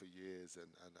year for years, and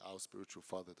our spiritual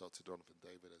father, Dr. Donovan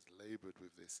David, has labored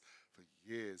with this for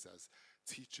years as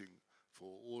teaching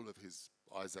for all of his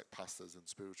Isaac pastors and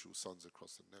spiritual sons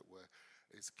across the network.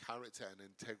 His character and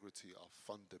integrity are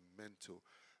fundamental.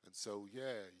 And so,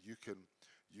 yeah, you can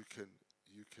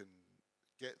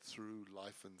get through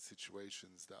life and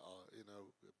situations that are, you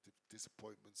know,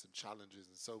 disappointments and challenges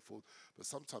and so forth. But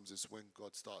sometimes it's when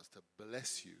God starts to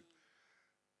bless you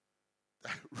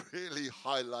that really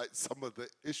highlights some of the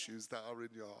issues that are in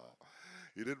your heart.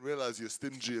 You didn't realize you're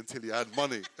stingy until you had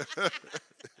money.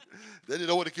 Then you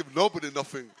don't want to give nobody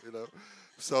nothing, you know.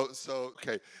 So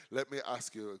okay, let me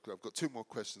ask you, I've got two more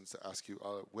questions to ask you.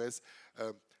 Wes,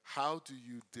 how do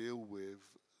you deal with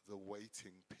the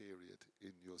waiting period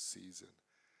in your season?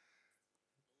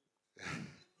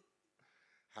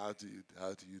 How do you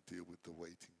deal with the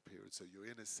waiting period? So you're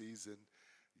in a season,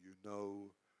 you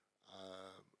know,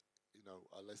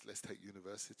 let's take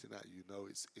university now. You know,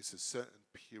 it's a certain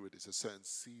period, it's a certain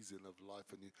season of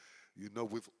life, and you know,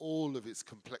 with all of its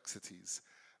complexities,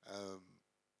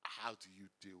 how do you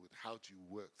deal with? How do you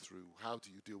work through? How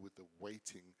do you deal with the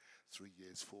waiting 3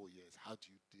 years, 4 years? How do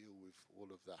you deal with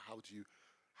all of that? How do you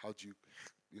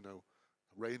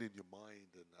rein in your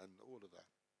mind and all of that?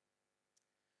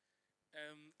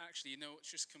 Actually, you know what's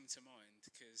just come to mind?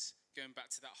 Because going back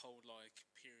to that whole like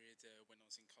period when I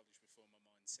was in college before, my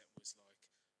mindset was like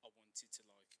I wanted to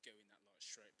like go in that like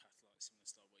straight path, like similar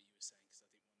style what you were saying, because I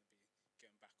didn't want to be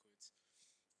going backwards.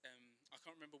 I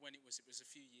can't remember when it was. It was a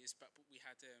few years back, but we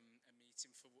had a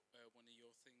meeting for one of your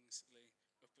things, Lee,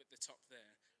 up at the top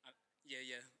there. And,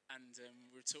 yeah. And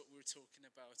we were talking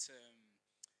about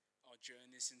our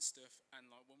journeys and stuff. And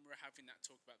like when we were having that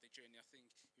talk about the journey, I think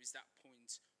it was that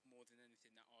point more than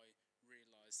anything that I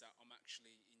realised that I'm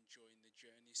actually enjoying the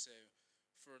journey. So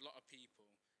for a lot of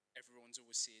people, everyone's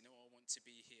always saying, "Oh, I want to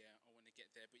be here. I want to get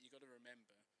there." But you got to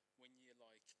remember when you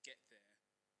like get there.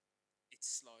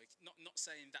 It's like not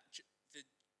saying that the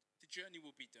journey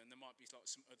will be done. There might be like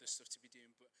some other stuff to be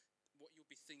doing, but what you'll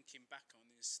be thinking back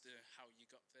on is how you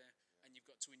got there, and you've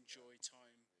got to enjoy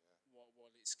time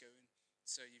while it's going.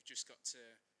 So you've just got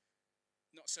to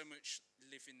not so much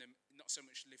live in the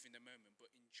moment,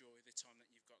 but enjoy the time that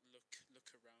you've got. Look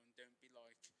around. Don't be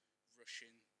like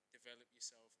rushing. Develop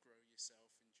yourself, grow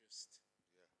yourself, and just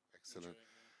Excellent. enjoy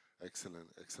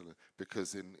it. Excellent.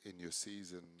 Because in your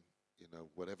season, you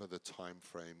know, whatever the time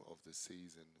frame of the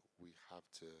season, we have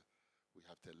to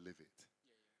live it.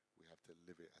 We have to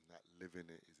live it, and that living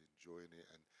it is enjoying it.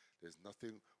 And there's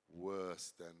nothing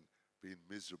worse than being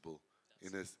miserable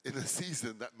in a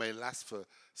season that may last for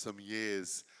some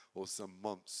years or some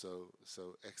months. So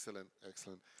excellent.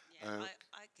 Yeah,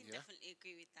 I can definitely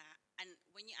agree with that. And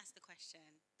when you asked the question,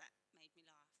 that made me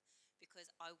laugh because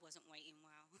I wasn't waiting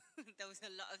well. There was a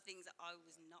lot of things that I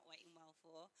was not waiting well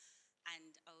for.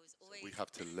 And I was always... So we have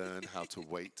to learn how to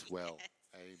wait well. Yes.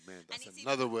 Amen. That's And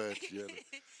another word. Yeah.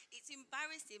 It's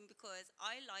embarrassing because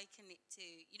I liken it to,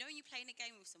 you know, when you're playing a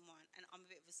game with someone and I'm a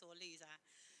bit of a sore loser.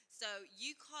 So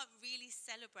you can't really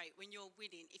celebrate when you're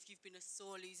winning if you've been a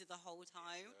sore loser the whole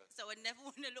time. So I never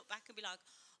want to look back and be like,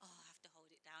 oh, I have to hold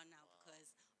it down now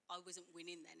because I wasn't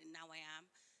winning then and now I am.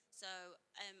 So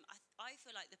I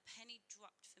feel like the penny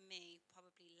dropped for me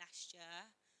probably last year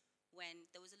when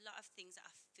there was a lot of things that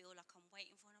I feel like I'm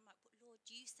waiting for. And I'm like, but Lord,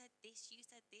 you said this. I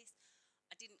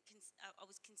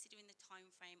was considering the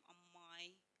time frame on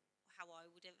how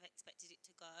I would have expected it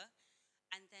to go.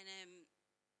 And then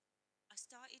I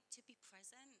started to be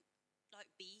present, like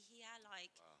be here,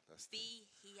 like be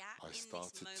here I in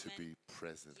started this moment. to be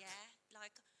present. Yeah,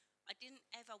 like I didn't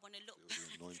ever want to look Feel back.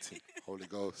 the anointing, Holy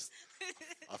Ghost.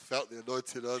 I felt the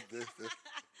anointing on this.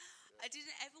 I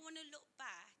didn't ever want to look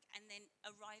back and then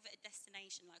arrive at a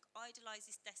destination, like idolize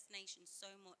this destination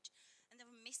so much, and then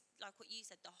miss, like what you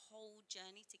said, the whole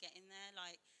journey to get in there.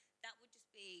 Like that would just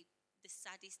be the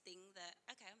saddest thing. That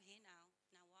okay, I'm here now.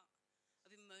 Now what?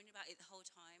 I've been moaning about it the whole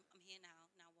time. I'm here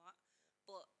now. Now what?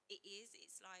 But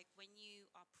it's like when you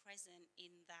are present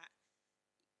in that,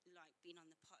 like being on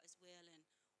the potter's wheel and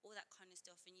all that kind of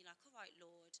stuff. And you're like, all right,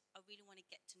 Lord, I really want to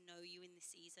get to know you in this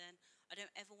season. I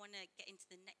don't ever want to get into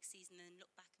the next season and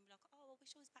look back and be like, oh, I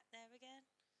wish I was back there again.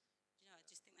 You know, I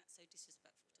just think that's so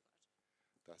disrespectful to God.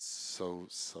 That's so,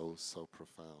 so, so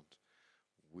profound.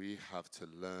 We have to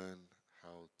learn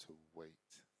how to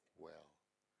wait well.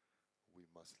 We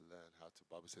must learn how to.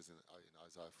 Bible says in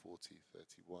Isaiah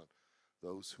 40:31,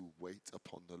 those who wait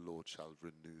upon the Lord shall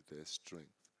renew their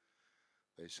strength.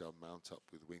 They shall mount up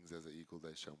with wings as an eagle.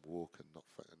 They shall walk and not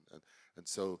faint. And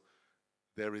so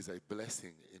there is a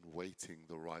blessing in waiting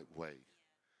the right way.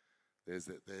 There's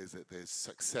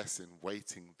success in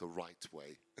waiting the right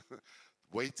way.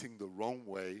 Waiting the wrong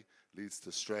way leads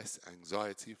to stress,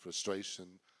 anxiety,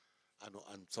 frustration,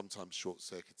 and sometimes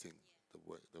short-circuiting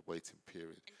the waiting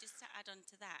period. And just to add on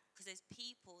to that, because there's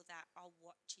people that are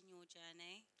watching your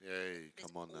journey. Yay, There's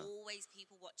come on now. always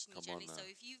people watching your Come on journey. now. So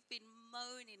if you've been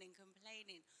moaning and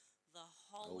complaining the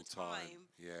whole Whole time.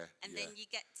 Yeah. and then you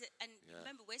get to, and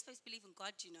remember, we're supposed to believe in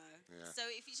God, you know. Yeah. So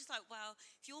if you're just like, well,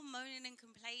 if you're moaning and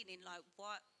complaining, like,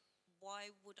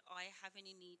 why would I have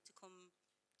any need to come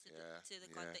to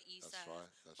the God that you serve? Right,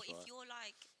 that's but right. if you're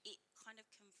like, it kind of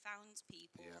confounds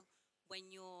people when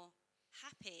you're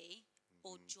happy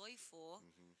or joyful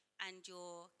and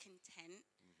you're content,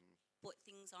 but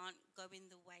things aren't going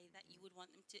the way that you would want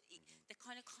them to. They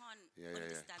kind of can't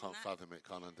understand Can't that. fathom it,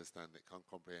 can't understand it, can't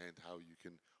comprehend how you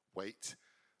can wait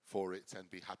for it and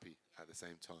be happy at the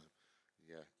same time.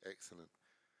 Yeah, excellent.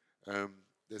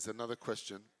 There's another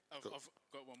question. I've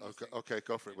got one more thing. Okay,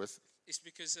 go for it, Wes. It's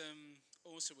because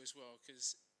also as well,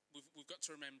 because we've got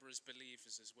to remember as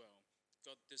believers as well,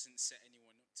 God doesn't set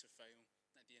anyone up to fail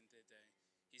at the end of the day.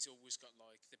 He's always got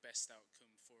like the best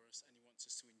outcome for us, and he wants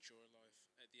us to enjoy life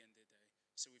at the end of the day.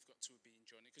 So we've got to be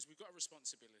enjoying it, because we've got a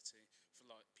responsibility for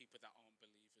like people that aren't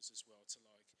believers as well to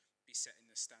like be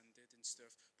setting the standard and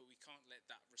stuff. But we can't let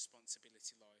that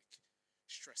responsibility like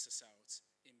stress us out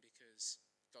in, because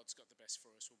God's got the best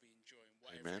for us. We'll be enjoying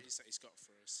whatever it is that he's got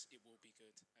for us. It will be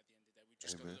good at the end of the day. We've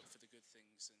just got to look for the good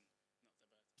things and not the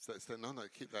bad. So no,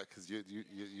 keep that, because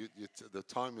the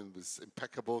timing was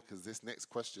impeccable. Because this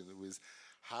next question was,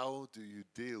 how do you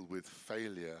deal with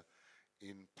failure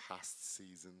in past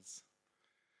seasons?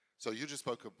 So you just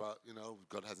spoke about,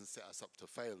 God hasn't set us up to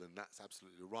fail, and that's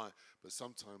absolutely right. But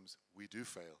sometimes we do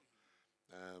fail.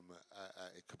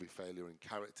 It could be failure in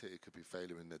character. It could be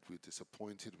failure in that we're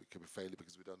disappointed. It could be failure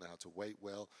because we don't know how to wait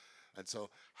well. And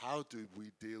so how do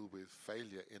we deal with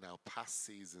failure in our past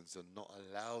seasons and not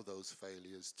allow those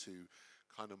failures to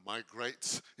kind of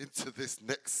migrate into this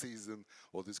next season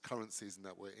or this current season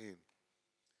that we're in?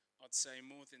 I'd say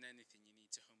more than anything, you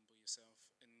need to humble yourself.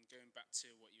 And going back to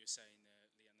what you were saying,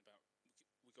 Leanne, about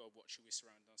we've got to watch who we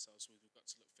surround ourselves with. We've got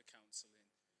to look for counselling,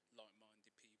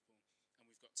 like-minded people,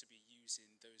 and we've got to be using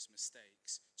those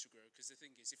mistakes to grow. Because the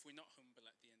thing is, if we're not humble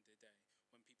at the end of the day,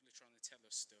 when people are trying to tell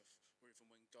us stuff, or even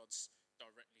when God's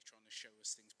directly trying to show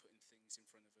us things, putting things in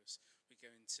front of us, we're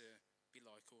going to be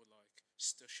like all like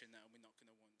stushing that, and we're not going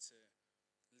to want to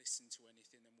listen to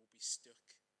anything, and we'll be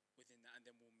stuck within that, and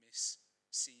then we'll miss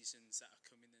seasons that are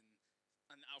coming.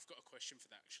 And I've got a question for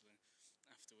that actually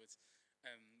afterwards.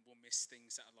 We'll miss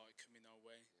things that are like coming our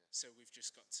way, so we've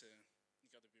just got to be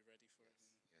ready for it.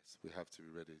 Yes, we have to be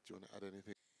ready. Do you want to add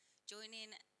anything? Joining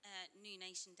New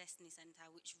Nation Destiny Centre,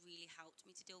 which really helped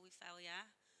me to deal with failure,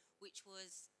 which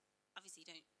was, obviously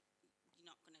you're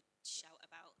not going to shout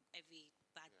about every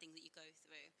bad thing that you go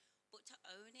through, but to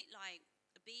own it, like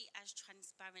be as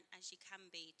transparent as you can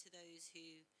be to those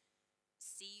who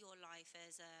see your life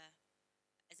as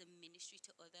a ministry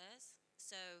to others.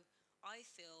 So I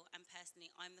feel, and personally,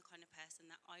 I'm the kind of person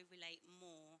that I relate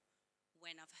more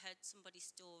when I've heard somebody's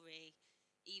story,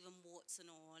 even warts and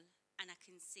all, and I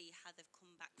can see how they've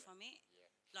come back from it.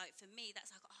 Like for me, that's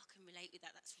like, oh, I can relate with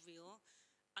that, that's real.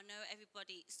 I know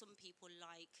some people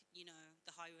like,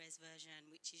 the high-res version,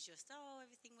 which is just, oh,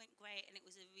 everything went great and it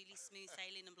was a really smooth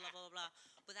sailing and blah, blah, blah.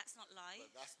 But that's not life.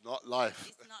 But that's not life.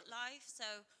 It's not life.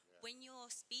 So when you're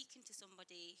speaking to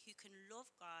somebody who can love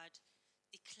God,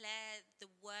 declare the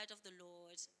word of the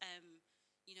Lord,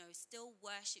 still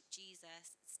worship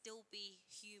Jesus, still be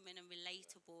human and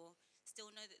relatable,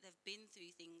 still know that they've been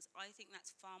through things, I think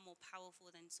that's far more powerful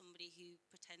than somebody who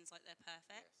pretends like they're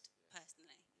perfect,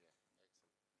 personally.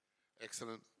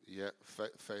 Excellent. Yeah,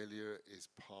 failure is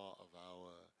part of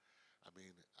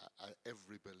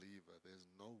every believer. There's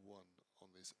no one on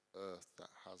this earth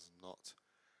that has not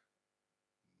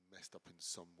messed up in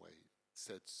some way,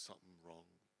 said something wrong,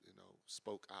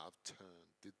 spoke out of turn,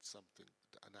 did something,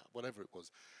 and whatever it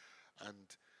was. And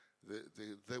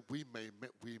we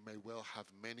may well have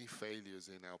many failures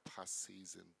in our past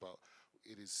season, but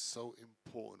it is so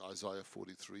important. Isaiah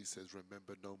 43 says,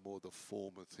 remember no more the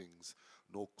former things,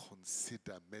 nor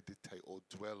consider, meditate, or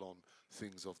dwell on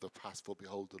things of the past. For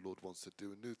behold, the Lord wants to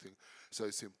do a new thing. So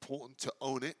it's important to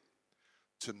own it,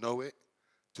 to know it,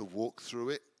 to walk through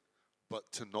it,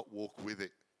 but to not walk with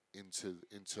it into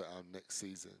our next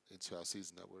season, into our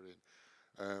season that we're in.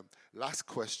 Last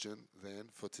question then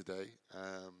for today,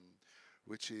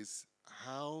 which is,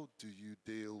 how do you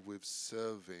deal with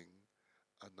serving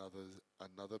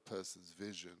another person's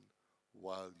vision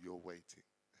while you're waiting?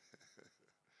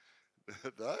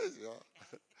 That is, yeah.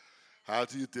 How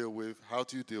do you deal with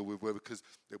where, because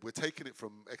we're taking it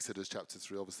from Exodus chapter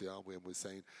 3, obviously, aren't we? And we're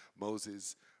saying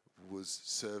Moses was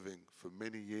serving for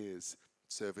many years,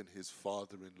 serving his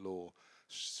father-in-law,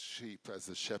 sheep as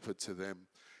a shepherd to them,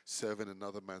 serving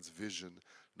another man's vision,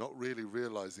 not really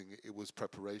realizing it was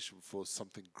preparation for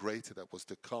something greater that was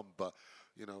to come. But,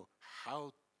 you know,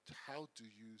 how do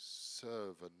you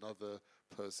serve another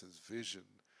person's vision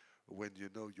when you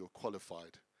know you're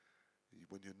qualified?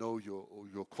 When you know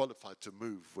you're qualified to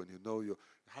move, when you know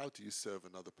how do you serve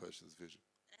another person's vision?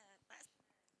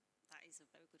 That is a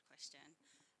very good question.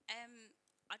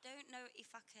 I don't know if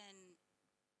I can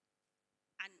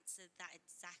answer that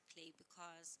exactly,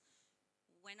 because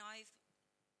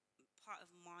part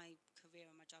of my career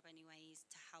and my job anyway is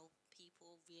to help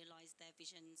people realize their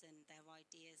visions and their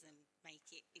ideas and make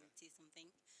it into something.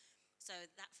 So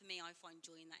that, for me, I find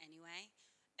joy in that anyway.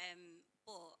 And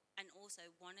also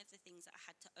one of the things that I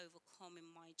had to overcome in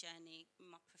my journey, in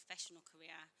my professional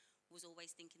career, was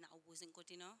always thinking that I wasn't good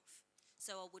enough.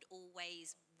 So I would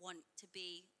always want to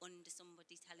be under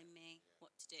somebody telling me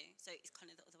what to do. So it's kind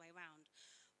of the other way around.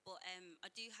 But I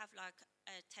do have like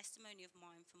a testimony of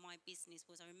mine for my business.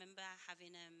 Was I remember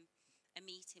having a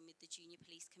meeting with the junior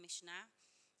police commissioner,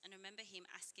 and I remember him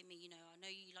asking me, you know, I know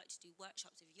you like to do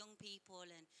workshops with young people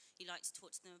and you like to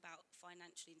talk to them about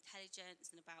financial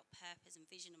intelligence and about purpose and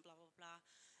vision and blah, blah, blah.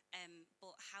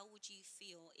 But how would you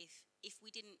feel if we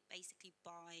didn't basically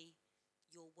buy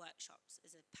your workshops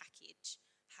as a package?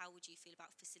 How would you feel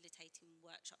about facilitating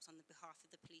workshops on the behalf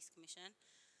of the police commission?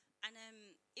 And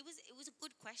it was a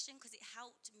good question, because it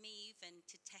helped me even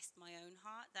to test my own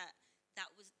heart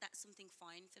that's something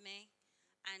fine for me.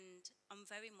 And I'm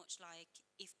very much like,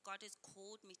 if God has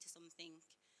called me to something,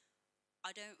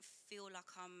 I don't feel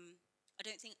like I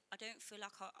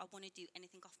want to do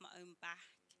anything off my own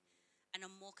back. And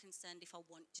I'm more concerned if I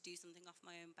want to do something off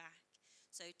my own back.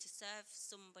 So to serve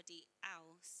somebody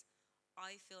else,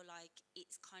 I feel like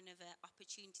it's kind of an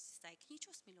opportunity to say, can you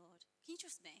trust me, Lord? Can you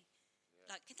trust me?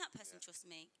 Yeah. Like, can that person trust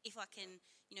me? If I can,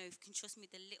 you know, if he can trust me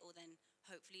with a little, then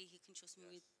hopefully he can trust me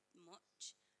with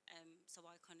much. So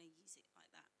I kind of use it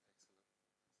like that. Excellent.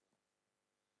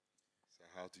 So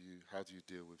how do you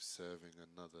deal with serving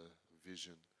another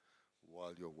vision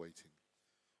while you're waiting?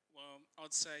 Well,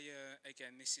 I'd say,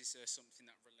 again, this is something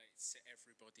that relates to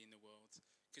everybody in the world,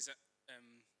 because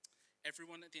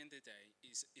everyone at the end of the day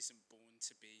isn't born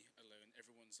to be alone.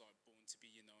 Everyone's like born to be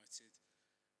united.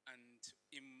 And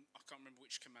I can't remember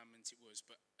which commandment it was,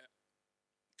 but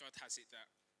God has it that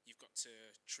you've got to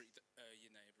treat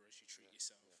your neighbour as you treat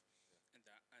yourself, and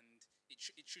that. And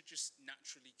it should just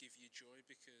naturally give you joy,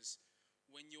 because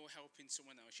when you're helping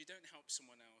someone else, you don't help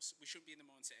someone else. We shouldn't be in the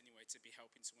mindset anyway to be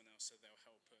helping someone else so they'll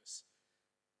help us.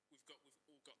 We've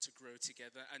all got to grow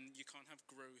together, and you can't have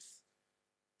growth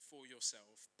for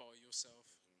yourself, by yourself.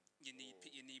 You need.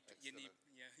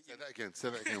 Say that again,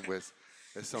 Wes.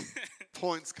 There's some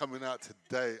points coming out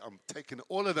today. I'm taking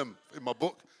all of them in my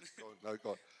book. Go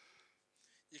on.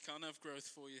 You can't have growth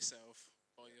for yourself,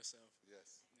 by yourself.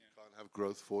 Yes. Yeah. You can't have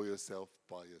growth for yourself,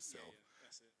 by yourself. Yeah,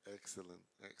 that's it. Excellent.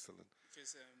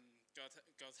 Because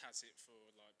God has it for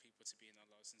like people to be in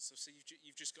our lives and stuff. So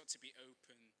you've just got to be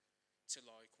open to,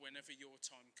 like, whenever your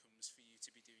time comes for you to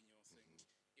be doing your thing,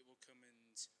 it will come,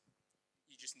 and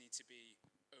you just need to be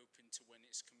open to when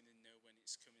it's coming and know when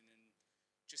it's coming, and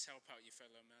just help out your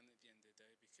fellow man at the end of the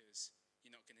day, because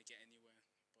you're not going to get anywhere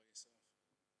by yourself.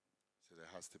 So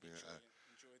there has to be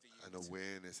an unity.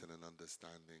 awareness and an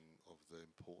understanding of the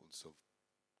importance of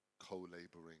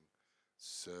co-laboring,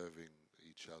 serving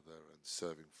each other and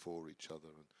serving for each other.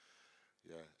 And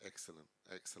yeah, excellent.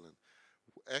 I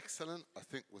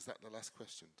think, was that the last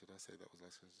question? Did I say that was the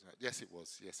last question? Yes, it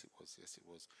was.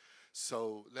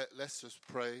 So let's just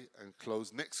pray and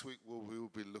close. Next week we will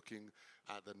be looking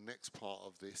at the next part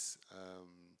of this.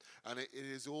 And it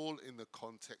is all in the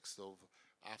context of,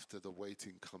 after the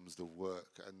waiting comes the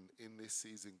work. And in this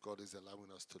season, God is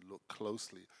allowing us to look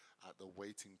closely at the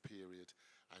waiting period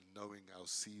and knowing our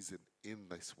season in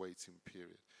this waiting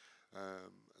period.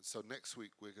 So next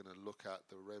week we're going to look at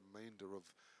the remainder of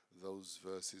those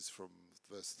verses from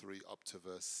verse 3 up to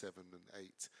verse 7 and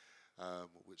 8,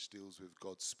 which deals with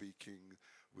God speaking,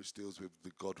 which deals with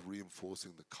the God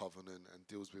reinforcing the covenant, and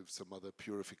deals with some other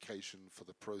purification for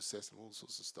the process and all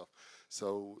sorts of stuff.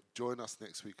 So join us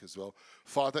next week as well.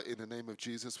 Father, in the name of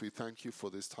Jesus, we thank you for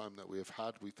this time that we have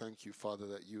had. We thank you, Father,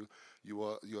 that you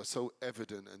are so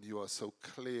evident and you are so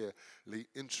clearly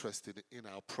interested in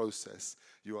our process.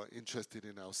 You are interested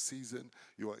in our season.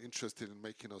 You are interested in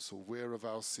making us aware of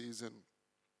our season.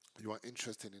 You are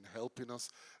interested in helping us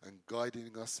and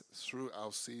guiding us through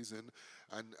our season.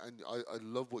 And I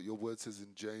love what your word says in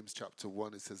James chapter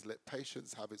 1. It says, let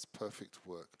patience have its perfect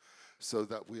work, so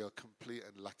that we are complete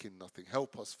and lacking nothing.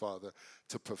 Help us, Father,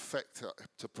 to perfect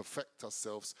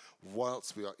ourselves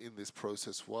whilst we are in this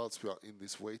process, whilst we are in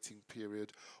this waiting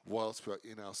period, whilst we are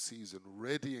in our season,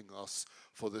 readying us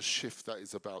for the shift that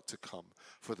is about to come,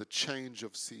 for the change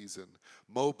of season,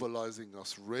 mobilizing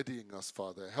us, readying us,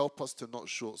 Father. Help us to not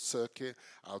short circuit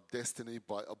our destiny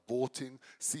by aborting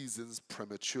seasons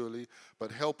prematurely,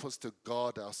 but help us to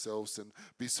guard ourselves and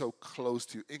be so close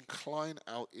to you. Incline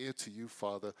our ear to you,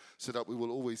 Father, so that we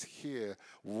will always hear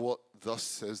what thus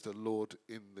says the Lord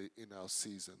in our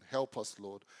season. Help us,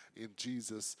 Lord, in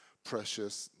Jesus'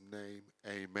 precious name.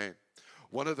 Amen.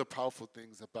 One of the powerful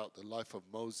things about the life of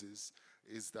Moses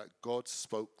is that God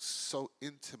spoke so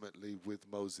intimately with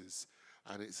Moses.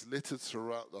 And it's littered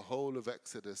throughout the whole of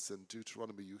Exodus and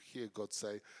Deuteronomy. You hear God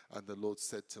say, and the Lord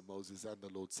said to Moses, and the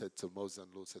Lord said to Moses,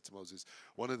 and the Lord said to Moses.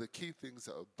 One of the key things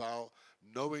about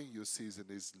knowing your season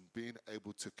is being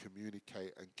able to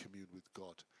communicate and commune with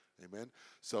God. Amen.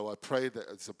 So I pray that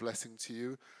it's a blessing to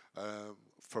you.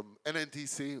 From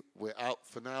NNDC, we're out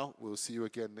for now. We'll see you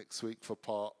again next week for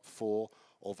part 4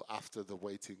 of After the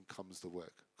Waiting Comes the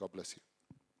Work. God bless you.